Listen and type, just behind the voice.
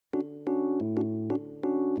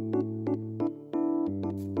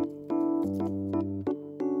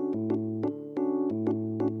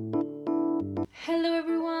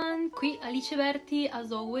Alice Berti,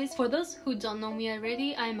 as always. For those who don't know me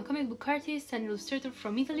already, I'm a comic book artist and illustrator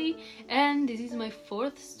from Italy, and this is my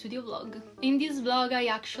 4th studio vlog. In this vlog I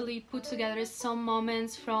actually put together some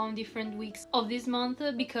moments from different weeks of this month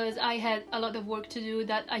because I had a lot of work to do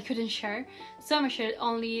that I couldn't share, so I'm gonna share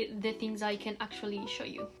only the things I can actually show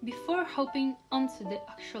you. Before hopping onto the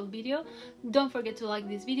actual video, don't forget to like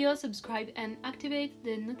this video, subscribe and activate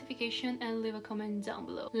the notification and leave a comment down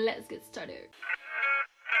below. Let's get started.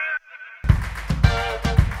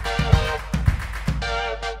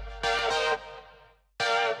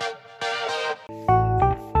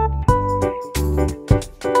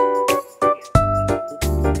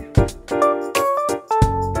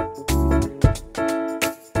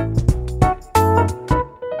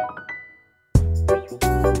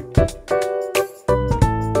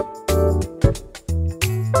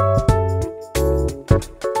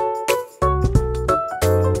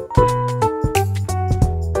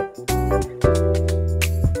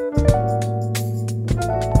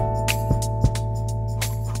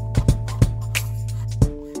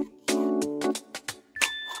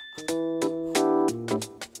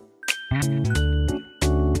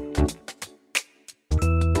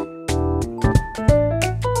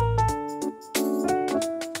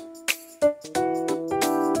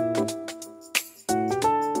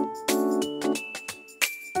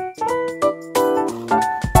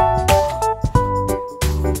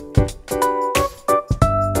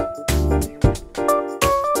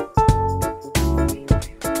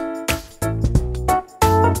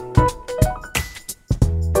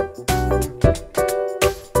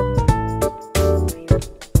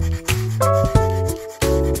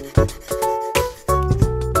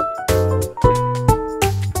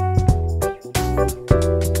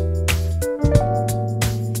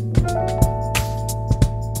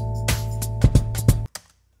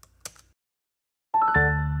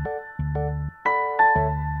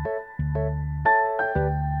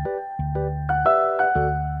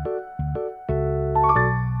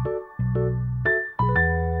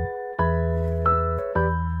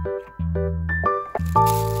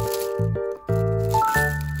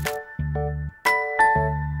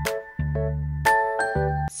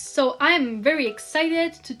 So I'm very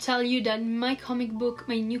excited to tell you that my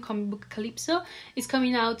new comic book Calypso is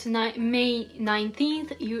coming out May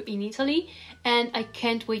 19th here in Italy, and I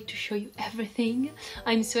can't wait to show you everything.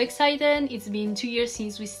 I'm so excited. It's been 2 years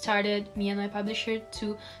since we started, me and my publisher,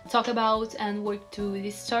 to talk about and work to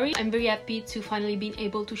this story. I'm very happy to finally be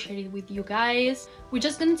able to share it with you guys. We're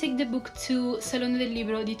just gonna take the book to Salone del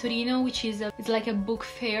Libro di Torino, which is it's like a book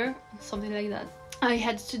fair, something like that. I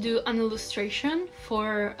had to do an illustration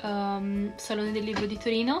for Salone del Libro di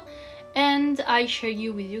Torino, and I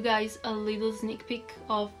share with you guys a little sneak peek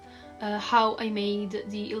of how I made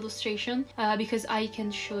the illustration because I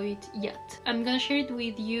can't show it yet. I'm gonna share it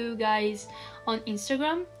with you guys on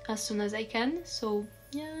Instagram as soon as I can, so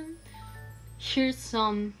yeah, here's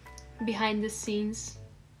some behind the scenes.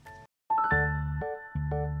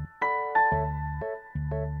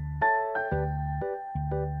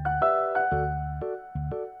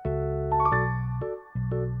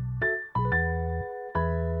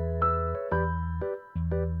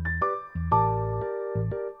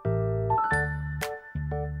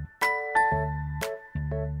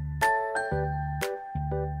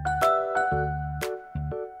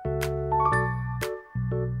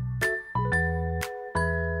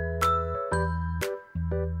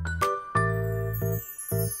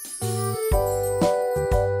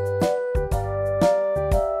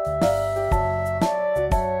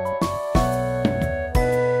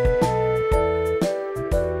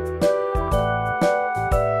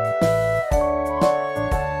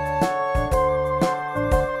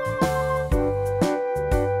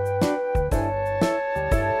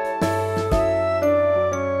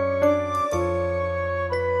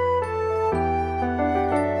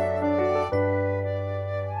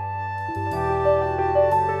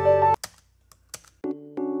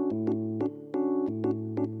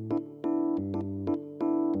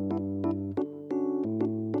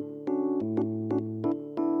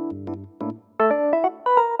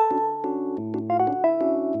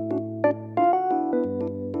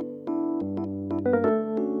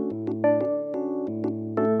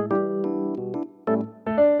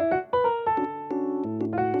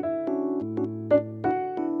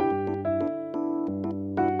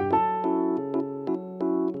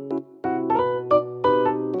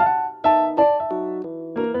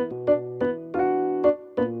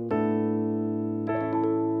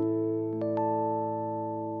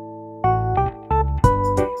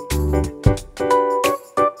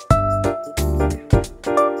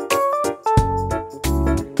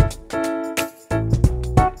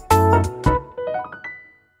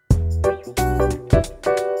 Bye.